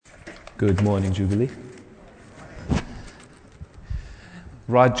Good morning, Jubilee.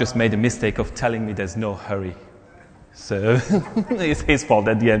 Rod just made a mistake of telling me there's no hurry. So it's his fault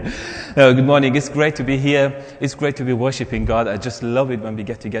at the end. Good morning. It's great to be here. It's great to be worshiping God. I just love it when we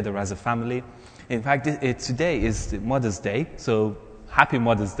get together as a family. In fact, today is Mother's Day. So happy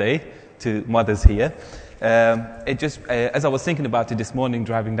Mother's Day to mothers here. As I was thinking about it this morning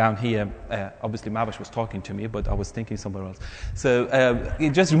driving down here, obviously Mavish was talking to me, but I was thinking somewhere else. So it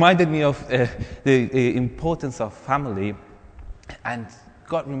just reminded me of the importance of family, and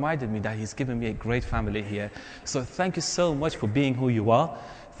God reminded me that He's given me a great family here. So thank you so much for being who you are.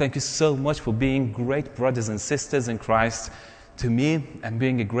 Thank you so much for being great brothers and sisters in Christ to me and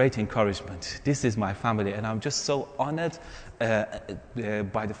being a great encouragement. This is my family, and I'm just so honored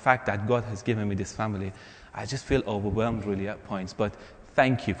by the fact that God has given me this family. I just feel overwhelmed really at points, but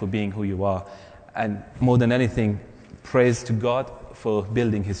thank you for being who you are. And more than anything, praise to God for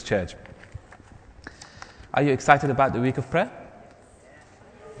building His church. Are you excited about the week of prayer?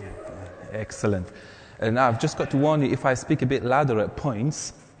 Excellent. And now I've just got to warn you, if I speak a bit louder at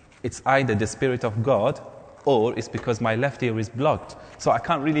points, it's either the Spirit of God or it's because my left ear is blocked. So I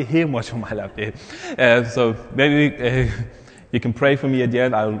can't really hear much on my left ear. So maybe you can pray for me at the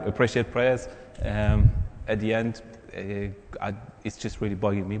end. I'll appreciate prayers. At the end, it's just really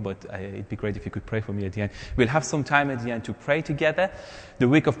bugging me, but it'd be great if you could pray for me at the end. We'll have some time at the end to pray together. The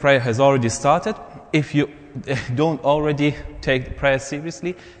week of prayer has already started. If you don't already take the prayer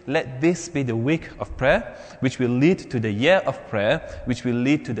seriously, let this be the week of prayer, which will lead to the year of prayer, which will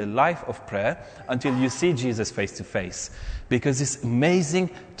lead to the life of prayer, until you see Jesus face to face. Because it's amazing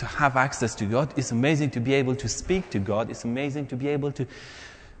to have access to God. It's amazing to be able to speak to God. It's amazing to be able to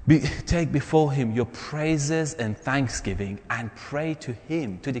take before Him your praises and thanksgiving and pray to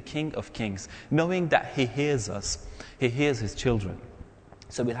Him, to the King of Kings, knowing that He hears us. He hears His children.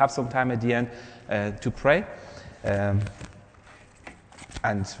 So we'll have some time at the end to pray and,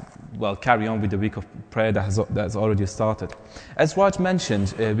 carry on with the week of prayer that has already started. As Raj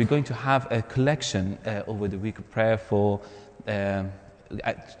mentioned, we're going to have a collection over the week of prayer for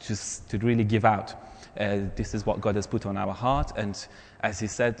just to really give out. This is what God has put on our heart, and as He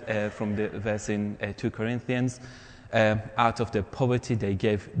said from the verse in 2 Corinthians, out of their poverty they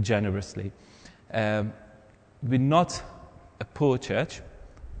gave generously. We're not a poor church.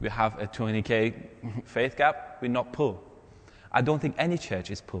 We have a 20k faith gap. We're not poor. I don't think any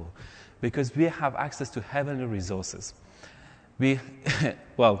church is poor because we have access to heavenly resources.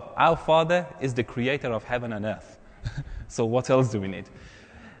 Our Father is the creator of heaven and earth. So what else do we need?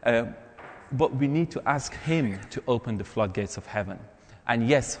 But we need to ask Him to open the floodgates of heaven. And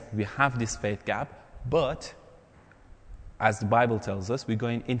yes, we have this faith gap, but as the Bible tells us, we're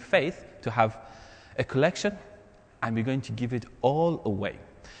going in faith to have a collection and we're going to give it all away.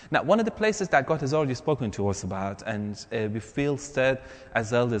 Now, one of the places that God has already spoken to us about, and we feel stirred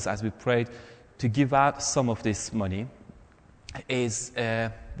as elders as we prayed to give out some of this money, is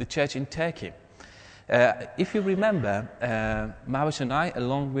the church in Turkey. If you remember, Mavish and I,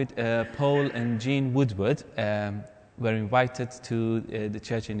 along with Paul and Jean Woodward, were invited to the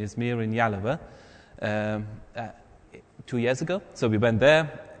church in Izmir in Yalova 2 years ago. So we went there.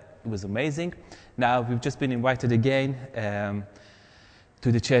 It was amazing. Now we've just been invited again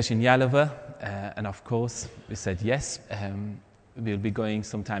to the church in Yalova, and of course we said yes. We'll be going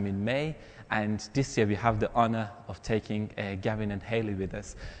sometime in May, and this year we have the honor of taking Gavin and Haley with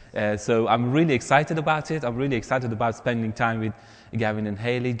us. So I'm really excited about it. I'm really excited about spending time with Gavin and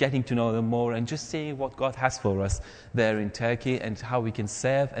Haley, getting to know them more, and just seeing what God has for us there in Turkey and how we can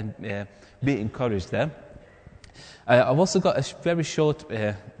serve and be encouraged there. I've also got a very short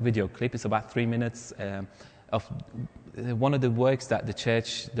video clip. It's about 3 minutes of one of the works that the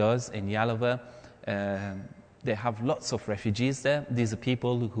church does in Yalova. They have lots of refugees there. These are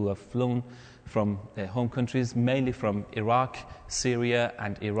people who have flown from their home countries, mainly from Iraq, Syria,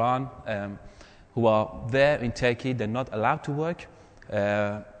 and Iran, who are there in Turkey. They're not allowed to work.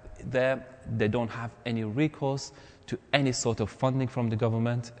 There, they don't have any recourse to any sort of funding from the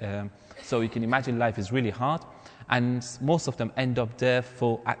government. So you can imagine life is really hard. And most of them end up there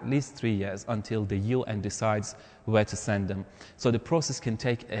for at least 3 years until the UN decides where to send them. So the process can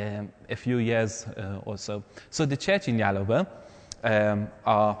take a few years or so. So the church in Yalova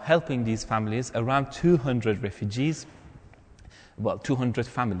are helping these families, around 200 refugees, 200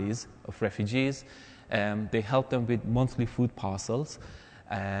 families of refugees. They help them with monthly food parcels.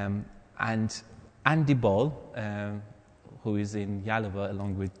 And Andy Ball, who is in Yalova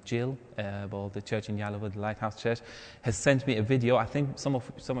along with Jill, the church in Yalova, the Lighthouse Church, has sent me a video. I think some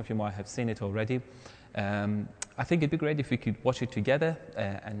of you might have seen it already. I think it'd be great if we could watch it together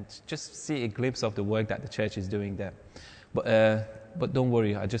and just see a glimpse of the work that the church is doing there. But don't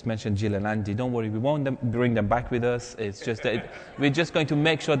worry, I just mentioned Jill and Andy. Don't worry, we won't bring them back with us. It's just that we're just going to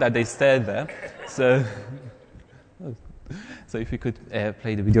make sure that they stay there. So if you could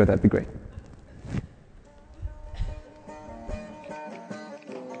play the video, that'd be great.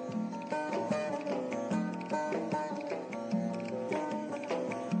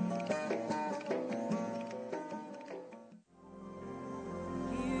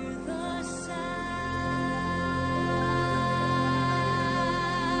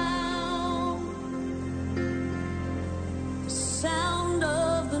 Sound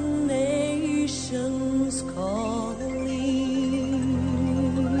of the nations calling.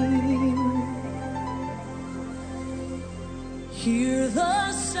 Hear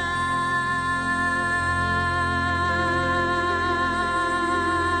the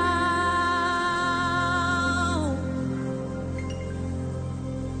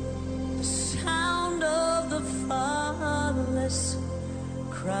sound of the fatherless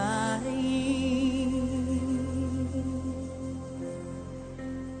crying.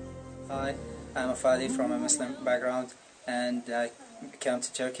 Hi, I'm a Fadi from a Muslim background, and I came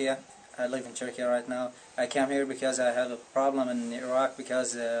to Turkey. I live in Turkey right now. I came here because I had a problem in Iraq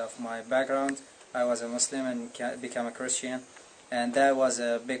because of my background. I was a Muslim and became a Christian, and that was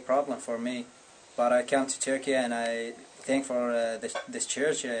a big problem for me. But I came to Turkey, and I thank for this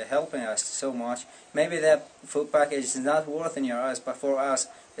church helping us so much. Maybe that food package is not worth in your eyes, but for us,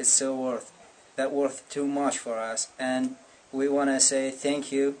 it's so worth too much for us. And we want to say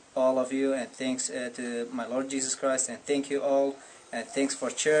thank you, all of you, and thanks to my Lord Jesus Christ, and thank you all, and thanks for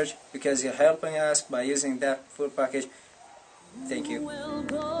church, because you're helping us by using that food package. Thank you. Will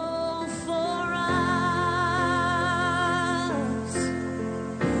go for us.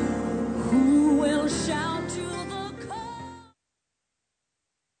 Who will shout to the call? My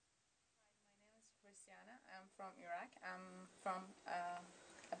name is Christiana. I'm from Iraq. I'm from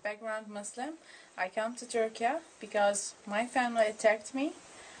a background Muslim. I come to Turkey because my family attacked me,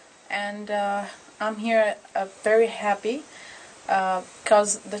 and I'm here very happy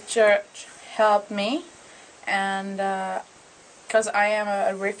because the church helped me, and because I am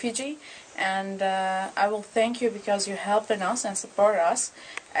a refugee, and I will thank you because you're helping us and support us,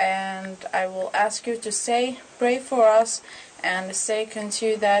 and I will ask you to pray for us, and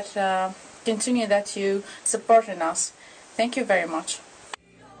continue that you supporting us. Thank you very much.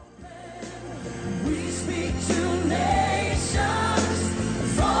 We speak to nations,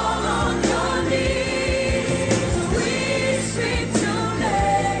 fall on your knees. We speak to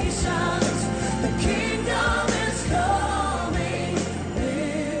nations, the kingdom is coming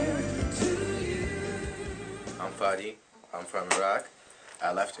near to you. I'm Fadi. I'm from Iraq.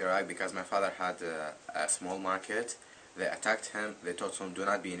 I left Iraq because my father had a small market. They attacked him. They told him, do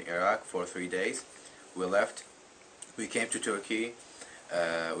not be in Iraq for 3 days. We left. We came to Turkey.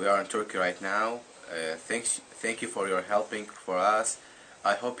 We are in Turkey right now. Thank you for your helping for us.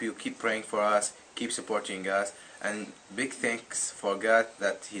 I hope you keep praying for us, keep supporting us, and big thanks for God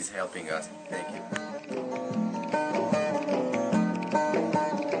that He's helping us. Thank you.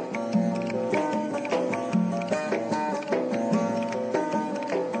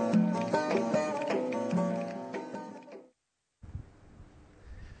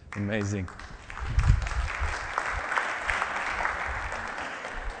 Amazing.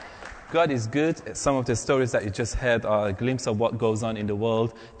 God is good. Some of the stories that you just heard are a glimpse of what goes on in the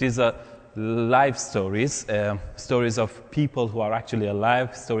world. These are live stories, stories of people who are actually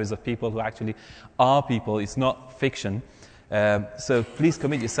alive, stories of people who actually are people. It's not fiction. So please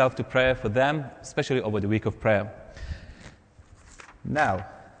commit yourself to prayer for them, especially over the week of prayer. Now,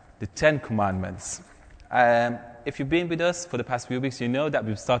 the 10 Commandments. If you've been with us for the past few weeks, you know that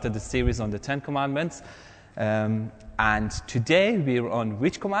we've started the series on the 10 Commandments. And today we're on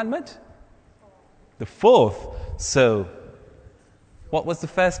which commandment? The 4th. So, what was the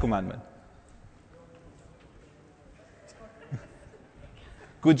first commandment?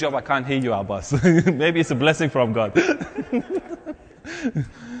 Good job, I can't hear you, Abbas. Maybe it's a blessing from God.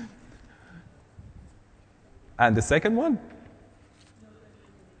 And the second one?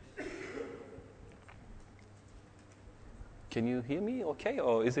 Can you hear me okay,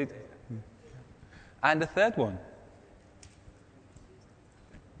 or is it? And the third one?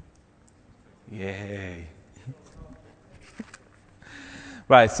 Yay.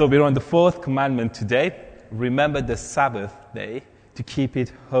 Right, so we're on the 4th commandment today. Remember the Sabbath day to keep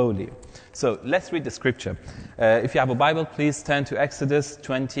it holy. So let's read the scripture. If you have a Bible, please turn to Exodus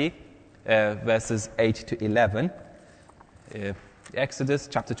 20, verses 8 to 11. Exodus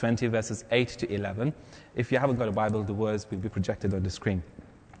chapter 20, verses 8 to 11. If you haven't got a Bible, the words will be projected on the screen.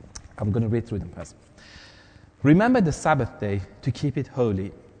 I'm going to read through them first. Remember the Sabbath day to keep it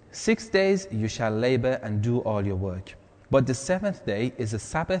holy. 6 days you shall labor and do all your work. But the seventh day is a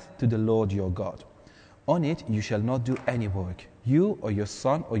Sabbath to the Lord your God. On it you shall not do any work, you or your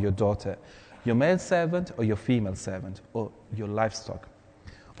son or your daughter, your male servant or your female servant, or your livestock,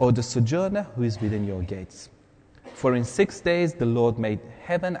 or the sojourner who is within your gates. For in 6 days the Lord made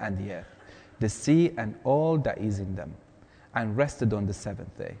heaven and the earth, the sea and all that is in them, and rested on the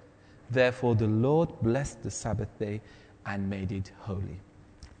seventh day. Therefore the Lord blessed the Sabbath day and made it holy.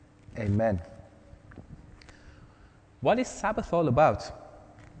 Amen. What is Sabbath all about?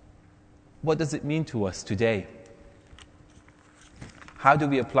 What does it mean to us today? How do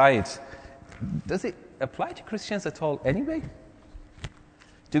we apply it? Does it apply to Christians at all anyway?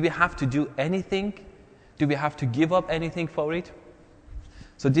 Do we have to do anything? Do we have to give up anything for it?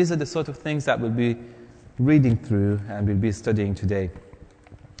 So these are the sort of things that we'll be reading through and we'll be studying today.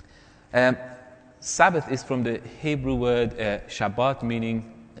 Sabbath is from the Hebrew word Shabbat,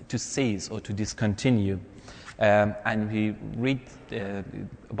 meaning to cease or to discontinue. And we read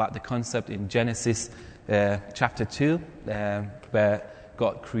about the concept in Genesis chapter 2, where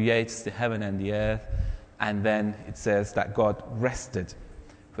God creates the heaven and the earth, and then it says that God rested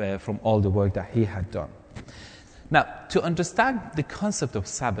from all the work that he had done. Now, to understand the concept of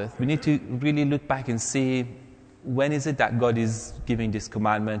Sabbath, we need to really look back and see when is it that God is giving this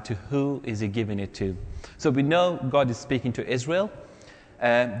commandment, to who is he giving it to. So we know God is speaking to Israel.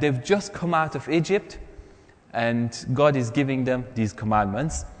 They've just come out of Egypt, and God is giving them these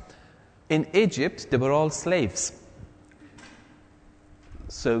commandments. In Egypt, they were all slaves.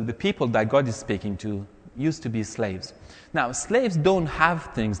 So the people that God is speaking to used to be slaves. Now, slaves don't have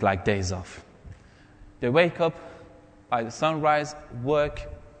things like days off. They wake up by the sunrise, work,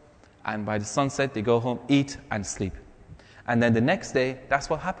 and by the sunset they go home, eat and sleep. And then the next day, that's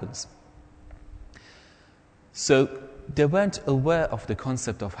what happens. So they weren't aware of the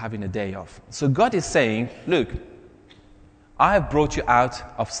concept of having a day off. So God is saying, look, I have brought you out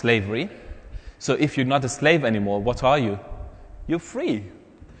of slavery. So if you're not a slave anymore, what are you? You're free.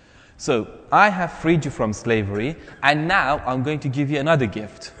 So I have freed you from slavery, and now I'm going to give you another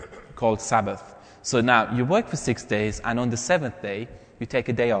gift called Sabbath. So now you work for 6 days, and on the seventh day, you take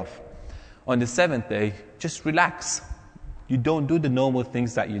a day off. On the seventh day, just relax. You don't do the normal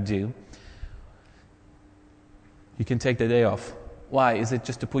things that you do. You can take the day off. Why? Is it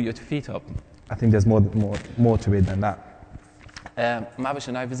just to put your feet up? I think there's more to it than that. Mavish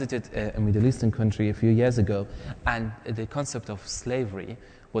and I visited a Middle Eastern country a few years ago, and the concept of slavery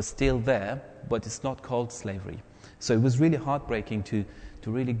was still there, but it's not called slavery. So it was really heartbreaking to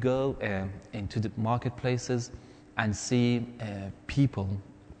really go into the marketplaces and see people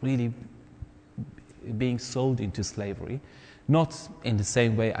really being sold into slavery. Not in the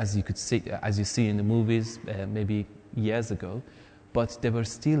same way as you see in the movies maybe years ago, but they were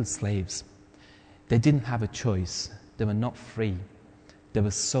still slaves. They didn't have a choice. They were not free. They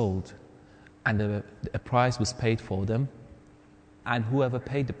were sold, and a price was paid for them, and whoever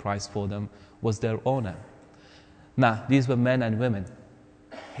paid the price for them was their owner. Now, these were men and women,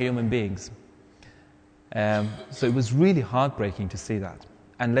 human beings. So it was really heartbreaking to see that.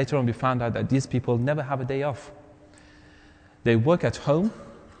 And later on we found out that these people never have a day off. They work at home,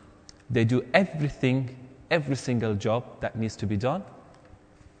 they do everything, every single job that needs to be done,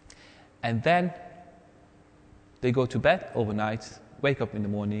 and then they go to bed overnight, wake up in the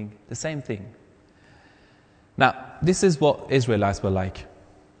morning, the same thing. Now, this is what Israelites were like.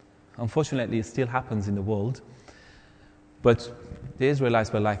 Unfortunately, it still happens in the world, but the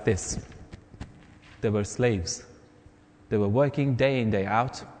Israelites were like this. They were slaves. They were working day in, day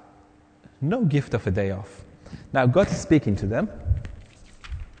out, no gift of a day off. Now, God is speaking to them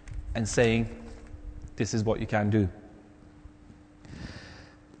and saying, this is what you can do.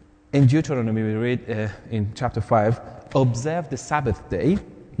 In Deuteronomy, we read in chapter 5, observe the Sabbath day.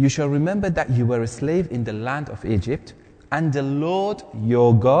 You shall remember that you were a slave in the land of Egypt, and the Lord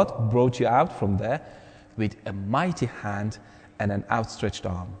your God brought you out from there with a mighty hand and an outstretched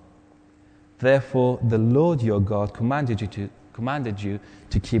arm. Therefore, the Lord your God commanded you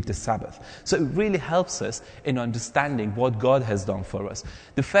to keep the Sabbath. So it really helps us in understanding what God has done for us.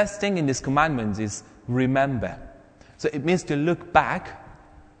 The first thing in this commandment is remember. So it means to look back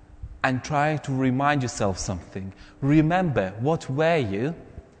and try to remind yourself something. Remember, what were you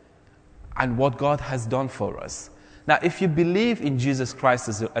and what God has done for us. Now, if you believe in Jesus Christ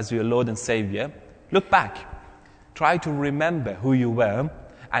as your Lord and Savior, look back. Try to remember who you were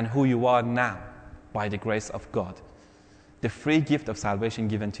and who you are now by the grace of God. the free gift of salvation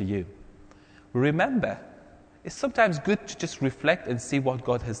given to you. Remember, it's sometimes good to just reflect and see what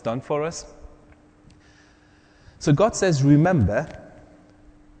God has done for us. So God says, remember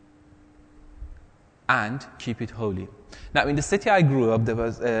and keep it holy. Now, in the city I grew up, there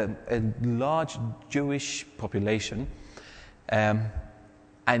was a large Jewish population.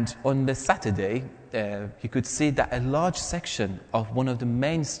 And on the Saturday, you could see that a large section of one of the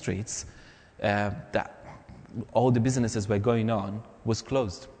main streets that all the businesses were going on was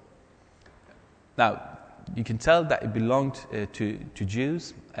closed. Now, you can tell that it belonged to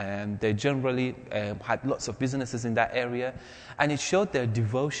Jews, and they generally had lots of businesses in that area, and it showed their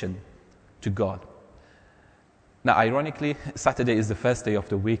devotion to God. Now, ironically, Saturday is the first day of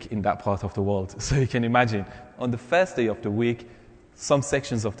the week in that part of the world. So you can imagine, on the first day of the week, some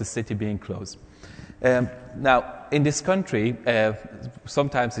sections of the city being closed. Now, in this country,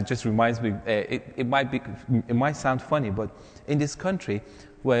 sometimes it just reminds me, it might sound funny, but in this country,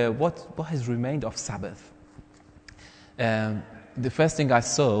 where what has remained of Sabbath? The first thing I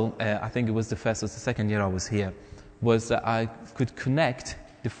saw, I think it was the first or the second year I was here, was that I could connect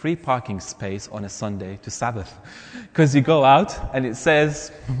the free parking space on a Sunday to Sabbath. Because you go out and it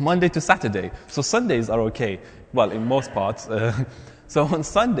says Monday to Saturday. So Sundays are okay. Well, in most parts. So on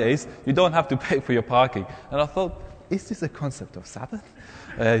Sundays, you don't have to pay for your parking. And I thought, is this a concept of Sabbath?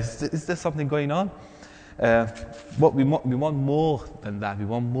 Is there something going on? But we want more than that. We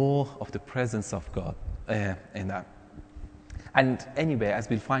want more of the presence of God in that. And anyway, as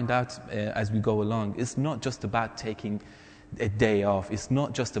we'll find out as we go along, it's not just about taking a day off. It's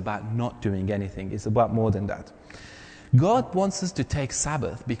not just about not doing anything. It's about more than that. God wants us to take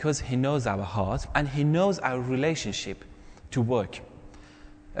Sabbath because He knows our heart and He knows our relationship to work.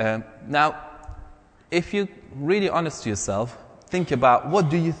 Now, if you're really honest to yourself, think about what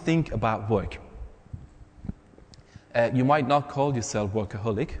do you think about work? You might not call yourself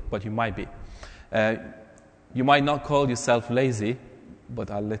workaholic, but you might be. You might not call yourself lazy,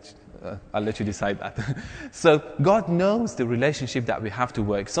 but I'll let you decide that. So God knows the relationship that we have to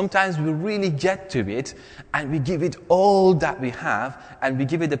work. Sometimes we really get to it and we give it all that we have and we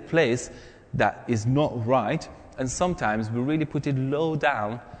give it a place that is not right. And sometimes we really put it low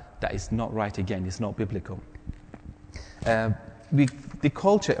down that is not right again. It's not biblical. The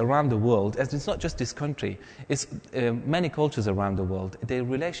culture around the world, as it's not just this country, it's many cultures around the world, their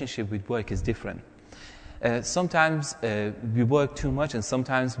relationship with work is different. Sometimes we work too much, and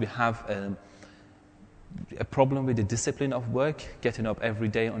sometimes we have a problem with the discipline of work, getting up every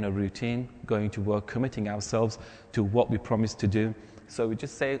day on a routine, going to work, committing ourselves to what we promised to do. So we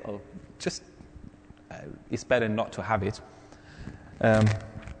just say, it's better not to have it.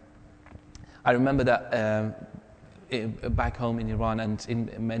 I remember that back home in Iran and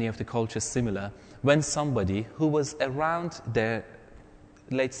in many of the cultures similar, when somebody who was around their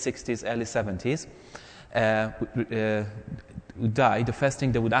late 60s, early 70s, would die, the first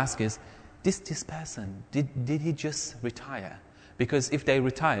thing they would ask is, this person, did he just retire? Because if they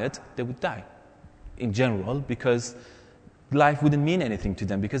retired, they would die in general, because life wouldn't mean anything to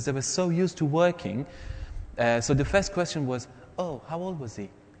them, because they were so used to working. So the first question was, oh, how old was he?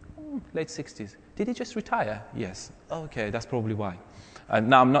 Late 60s. Did he just retire? Yes. Okay, that's probably why.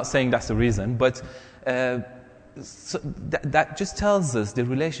 Now, I'm not saying that's the reason, but so that just tells us the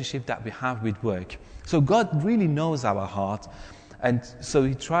relationship that we have with work. So God really knows our heart, and so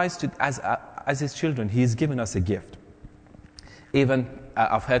He tries to, as His children, He's given us a gift. Even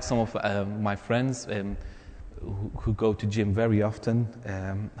I've heard some of my friends who go to gym very often,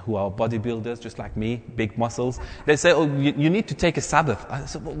 who are bodybuilders, just like me, big muscles. They say, oh, you need to take a Sabbath. I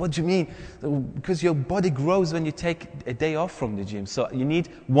said, what do you mean? Because your body grows when you take a day off from the gym. So you need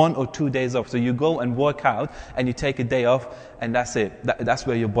 1 or 2 days off. So you go and work out, and you take a day off, and that's it. That's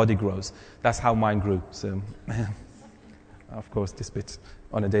where your body grows. That's how mine grew. So, of course, this bit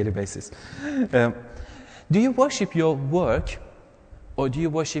on a daily basis. Do you worship your work, or do you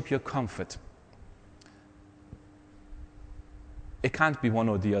worship your comfort? It can't be one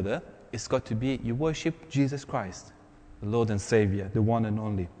or the other. It's got to be you worship Jesus Christ, the Lord and Savior, the one and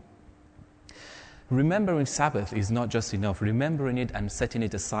only. Remembering Sabbath is not just enough. Remembering it and setting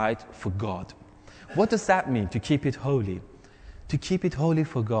it aside for God. What does that mean, to keep it holy? To keep it holy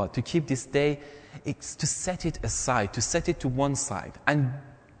for God, to keep this day, it's to set it aside, to set it to one side. And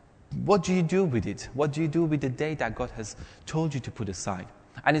what do you do with it? What do you do with the day that God has told you to put aside?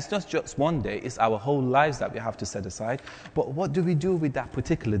 And it's not just one day, it's our whole lives that we have to set aside. But what do we do with that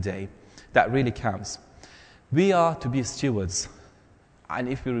particular day that really counts? We are to be stewards. And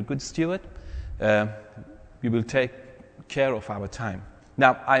if we're a good steward, we will take care of our time.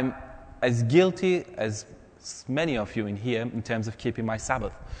 Now, I'm as guilty as many of you in here, in terms of keeping my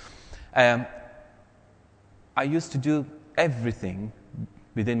Sabbath. I used to do everything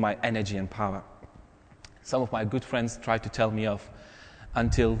within my energy and power. Some of my good friends tried to tell me off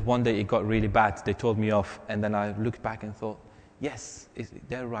until one day it got really bad. They told me off, and then I looked back and thought, yes,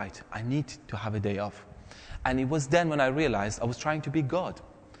 they're right. I need to have a day off. And it was then when I realized I was trying to be God.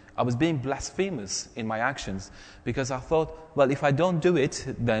 I was being blasphemous in my actions because I thought, well, if I don't do it,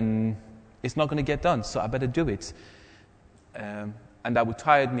 then it's not going to get done, so I better do it. And that would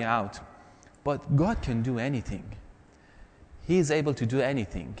tire me out. But God can do anything. He is able to do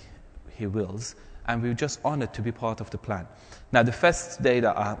anything He wills, and we're just honored to be part of the plan. Now, the first day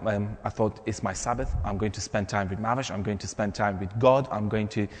that I thought is my Sabbath, I'm going to spend time with Mavish, I'm going to spend time with God, I'm going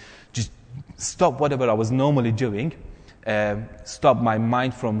to just stop whatever I was normally doing, stop my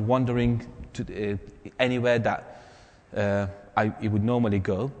mind from wandering to anywhere that it would normally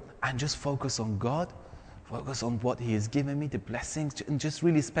go, and just focus on God, focus on what He has given me, the blessings, and just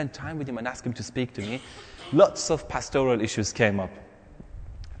really spend time with Him and ask Him to speak to me. Lots of pastoral issues came up.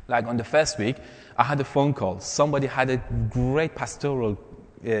 Like on the first week, I had a phone call. Somebody had a great pastoral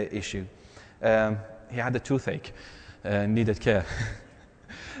issue. He had a toothache, needed care.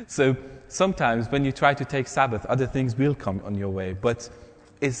 So sometimes when you try to take Sabbath, other things will come on your way, but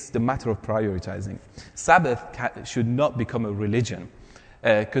it's the matter of prioritizing. Sabbath should not become a religion,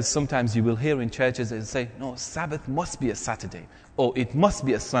 because sometimes you will hear in churches and say, no, Sabbath must be a Saturday, or it must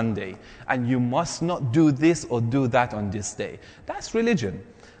be a Sunday, and you must not do this or do that on this day. That's religion.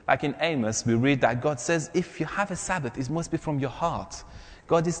 Like in Amos, we read that God says, if you have a Sabbath, it must be from your heart.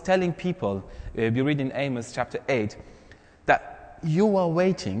 God is telling people, we read in Amos chapter 8, that you are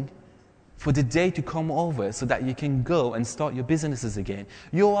waiting for the day to come over so that you can go and start your businesses again.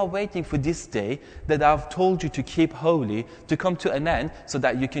 You are waiting for this day that I've told you to keep holy to come to an end so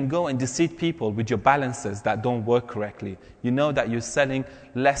that you can go and deceive people with your balances that don't work correctly. You know that you're selling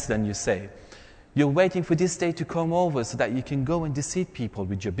less than you say. You're waiting for this day to come over so that you can go and deceive people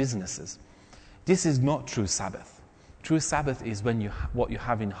with your businesses. This is not true Sabbath. True Sabbath is when what you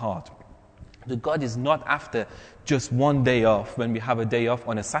have in heart. The God is not after just one day off, when we have a day off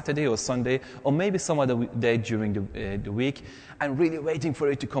on a Saturday or Sunday, or maybe some other day during the week, and really waiting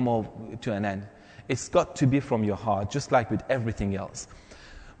for it to come over to an end. It's got to be from your heart, just like with everything else.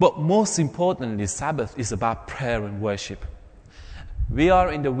 But most importantly, Sabbath is about prayer and worship. We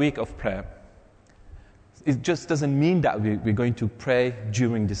are in the week of prayer. It just doesn't mean that we're going to pray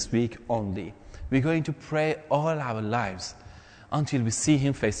during this week only. We're going to pray all our lives until we see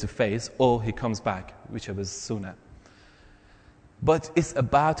Him face to face or He comes back, whichever is sooner. But it's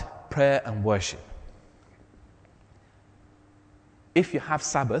about prayer and worship. If you have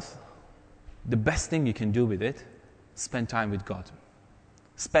Sabbath, the best thing you can do with it, spend time with God.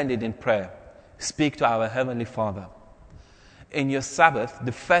 Spend it in prayer. Speak to our Heavenly Father. In your Sabbath,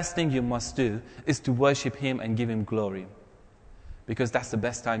 the first thing you must do is to worship Him and give Him glory, because that's the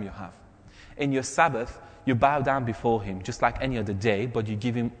best time you have. In your Sabbath, you bow down before Him, just like any other day, but you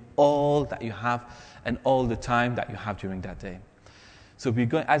give Him all that you have and all the time that you have during that day. So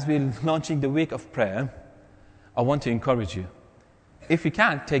as we're launching the week of prayer, I want to encourage you, if you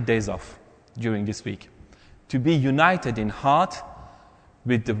can, take days off during this week, to be united in heart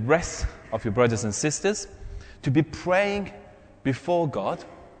with the rest of your brothers and sisters, to be praying before God,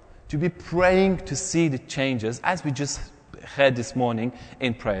 to be praying to see the changes, as we just heard this morning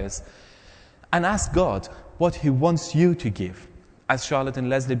in prayers, and ask God what He wants you to give. As Charlotte and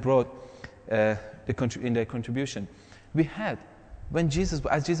Leslie brought in their contribution, we had,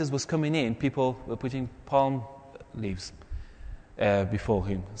 as Jesus was coming in, people were putting palm leaves before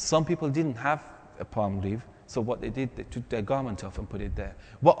Him. Some people didn't have a palm leaf, so what they did, they took their garment off and put it there.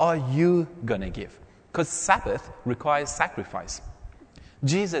 What are you going to give? Because Sabbath requires sacrifice.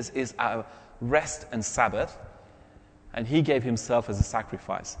 Jesus is our rest and Sabbath, and He gave Himself as a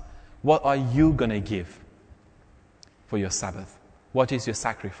sacrifice. What are you going to give for your Sabbath? What is your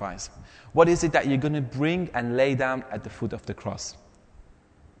sacrifice? What is it that you're going to bring and lay down at the foot of the cross?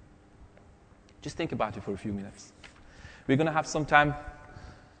 Just think about it for a few minutes. We're going to have some time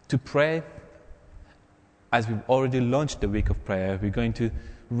to pray. As we've already launched the week of prayer, we're going to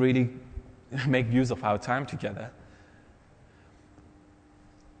really make use of our time together.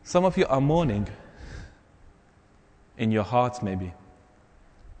 Some of you are mourning in your hearts, maybe.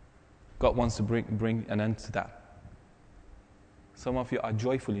 God wants to bring an end to that. Some of you are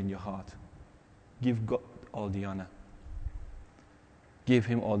joyful in your heart. Give God all the honor. Give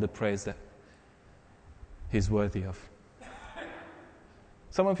Him all the praise that He's worthy of.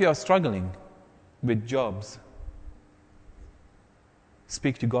 Some of you are struggling with jobs.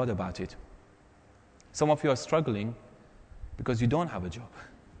 Speak to God about it. Some of you are struggling because you don't have a job.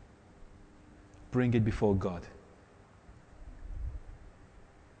 Bring it before God.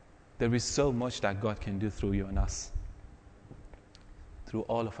 There is so much that God can do through you and us, through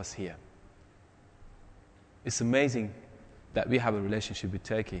all of us here. It's amazing that we have a relationship with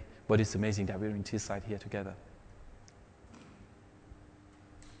Turkey, but it's amazing that we're in Teesside here together.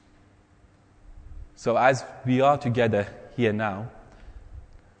 So as we are together here now,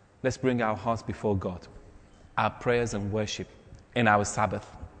 let's bring our hearts before God, our prayers and worship, and our Sabbath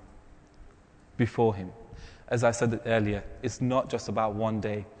before Him. As I said earlier, it's not just about one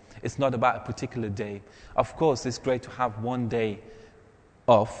day. It's not about a particular day. Of course, it's great to have one day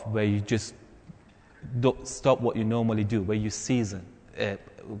off where you just don't stop what you normally do, where you season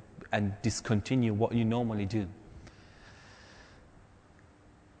and discontinue what you normally do.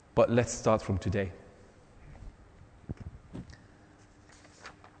 But let's start from today.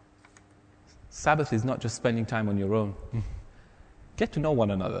 Sabbath is not just spending time on your own. Get to know one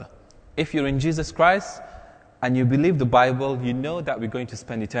another. If you're in Jesus Christ and you believe the Bible, you know that we're going to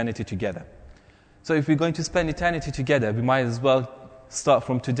spend eternity together. So if we're going to spend eternity together, we might as well start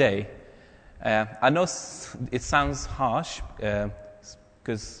from today. I know it sounds harsh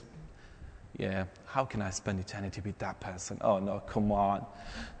because, how can I spend eternity with that person? Oh, no, come on.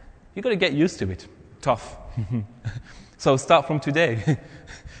 You've got to get used to it. Tough. So start from today.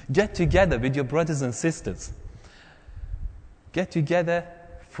 Get together with your brothers and sisters. Get together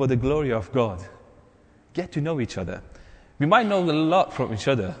for the glory of God. Get to know each other. We might know a lot from each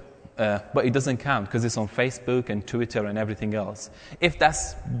other, but it doesn't count because it's on Facebook and Twitter and everything else. If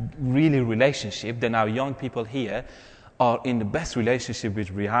that's really relationship, then our young people here are in the best relationship with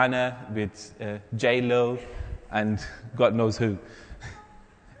Rihanna, with J-Lo, and God knows who.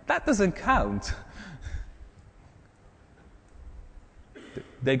 That doesn't count.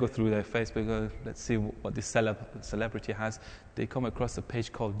 They go through their Facebook, let's see what this celebrity has. They come across a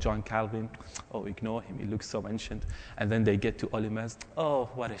page called John Calvin. Oh, ignore him, he looks so ancient. And then they get to Olimez.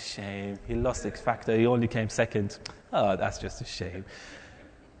 Oh, what a shame. He lost X Factor, he only came second. Oh, that's just a shame.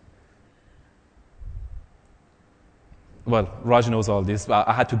 Well, Raj knows all this.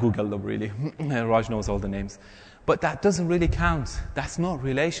 I had to Google them, really. Raj knows all the names. But that doesn't really count. That's not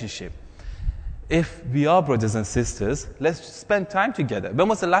relationship. If we are brothers and sisters, let's spend time together. When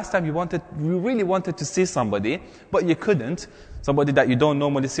was the last time you really wanted to see somebody, but you couldn't? Somebody that you don't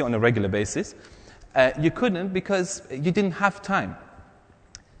normally see on a regular basis. You couldn't because you didn't have time.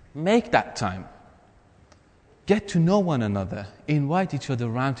 Make that time. Get to know one another. Invite each other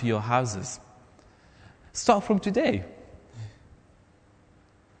around to your houses. Start from today.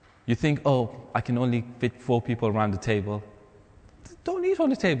 You think, oh, I can only fit 4 people around the table. Don't eat on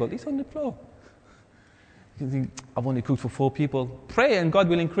the table, eat on the floor. You think, I've only cooked for 4 people. Pray and God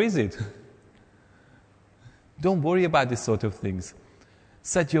will increase it. Don't worry about these sort of things.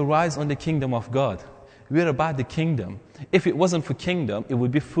 Set your eyes on the kingdom of God. We're about the kingdom. If it wasn't for kingdom, it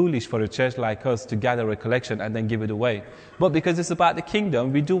would be foolish for a church like us to gather a collection and then give it away. But because it's about the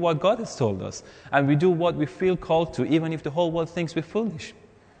kingdom, we do what God has told us. And we do what we feel called to, even if the whole world thinks we're foolish.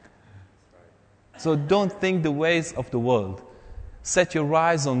 So don't think the ways of the world. Set your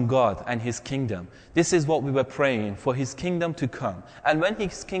eyes on God and His kingdom. This is what we were praying, for His kingdom to come. And when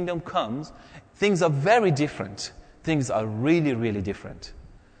His kingdom comes, things are very different. Things are really, really different.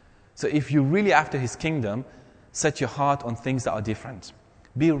 So if you're really after His kingdom, set your heart on things that are different.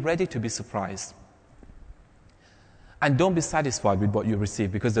 Be ready to be surprised. And don't be satisfied with what you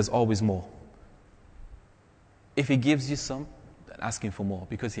receive, because there's always more. If He gives you some, then ask Him for more,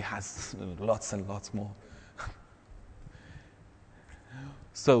 because He has lots and lots more.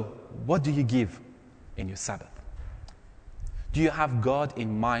 So, what do you give in your Sabbath? Do you have God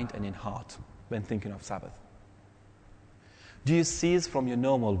in mind and in heart when thinking of Sabbath? Do you cease from your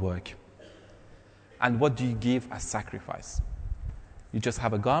normal work? And what do you give as sacrifice? You just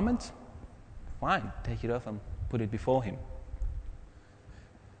have a garment? Fine, take it off and put it before Him.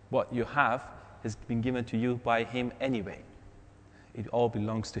 What you have has been given to you by Him anyway. It all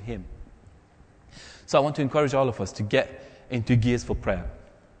belongs to Him. So I want to encourage all of us to get into gears for prayer.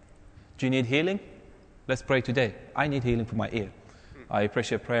 Do you need healing? Let's pray today. I need healing for my ear. I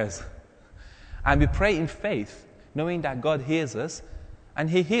appreciate prayers. And we pray in faith, knowing that God hears us, and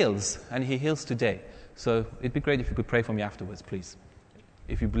He heals today. So it'd be great if you could pray for me afterwards, please.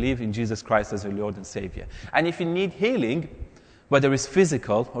 If you believe in Jesus Christ as your Lord and Savior. And if you need healing, whether it's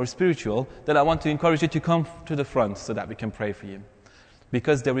physical or spiritual, then I want to encourage you to come to the front so that we can pray for you.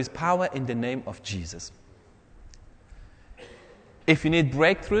 Because there is power in the name of Jesus. If you need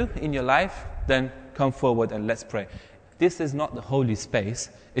breakthrough in your life, then come forward and let's pray. This is not the holy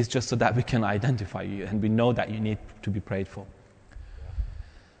space. It's just so that we can identify you and we know that you need to be prayed for.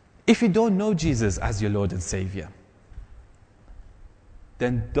 If you don't know Jesus as your Lord and Savior,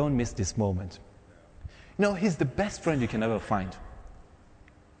 then don't miss this moment. You know, He's the best friend you can ever find.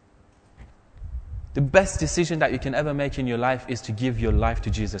 The best decision that you can ever make in your life is to give your life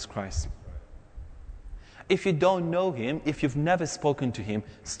to Jesus Christ. If you don't know Him, if you've never spoken to Him,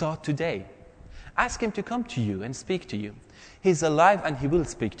 start today. Ask Him to come to you and speak to you. He's alive and He will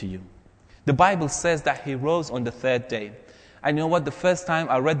speak to you. The Bible says that He rose on the third day. And you know what? The first time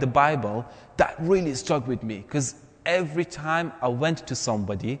I read the Bible, that really struck with me. Because every time I went to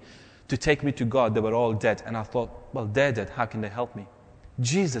somebody to take me to God, they were all dead. And I thought, well, they're dead. How can they help me?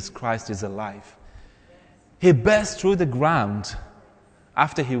 Jesus Christ is alive. He burst through the ground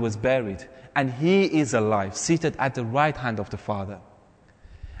after He was buried. And He is alive, seated at the right hand of the Father.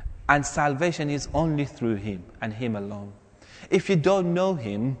 And salvation is only through Him and Him alone. If you don't know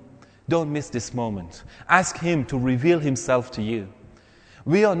Him, don't miss this moment. Ask Him to reveal Himself to you.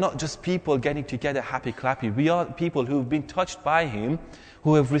 We are not just people getting together happy clappy. We are people who have been touched by Him,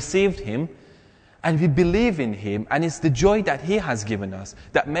 who have received Him, and we believe in Him. And it's the joy that He has given us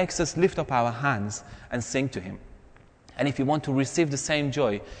that makes us lift up our hands and sing to Him. And if you want to receive the same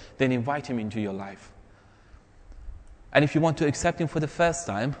joy, then invite Him into your life. And if you want to accept Him for the first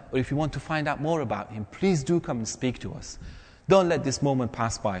time, or if you want to find out more about Him, please do come and speak to us. Don't let this moment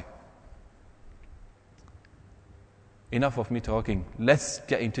pass by. Enough of me talking. Let's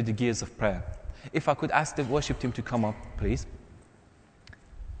get into the gears of prayer. If I could ask the worship team to come up, please.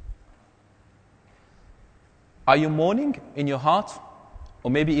 Are you mourning in your heart,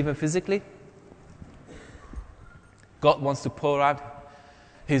 or maybe even physically? God wants to pour out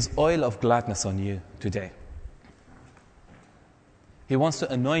His oil of gladness on you today. He wants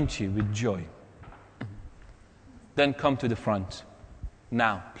to anoint you with joy. Then come to the front.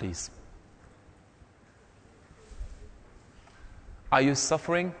 Now, please. Are you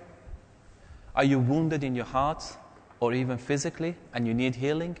suffering? Are you wounded in your heart or even physically and you need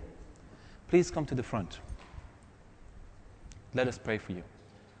healing? Please come to the front. Let us pray for you.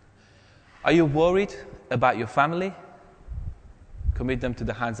 Are you worried about your family? Commit them to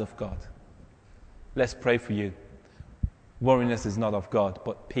the hands of God. Let's pray for you. Worriness is not of God,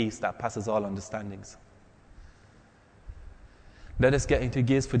 but peace that passes all understandings. Let us get into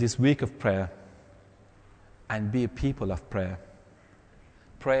gears for this week of prayer and be a people of prayer.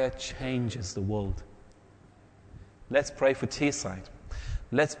 Prayer changes the world. Let's pray for Teesside.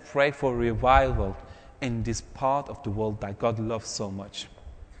 Let's pray for revival in this part of the world that God loves so much.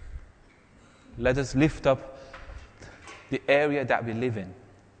 Let us lift up the area that we live in.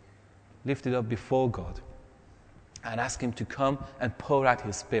 Lift it up before God and ask Him to come and pour out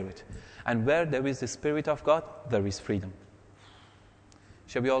His Spirit. And where there is the Spirit of God, there is freedom.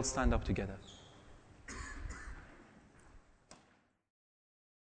 Shall we all stand up together?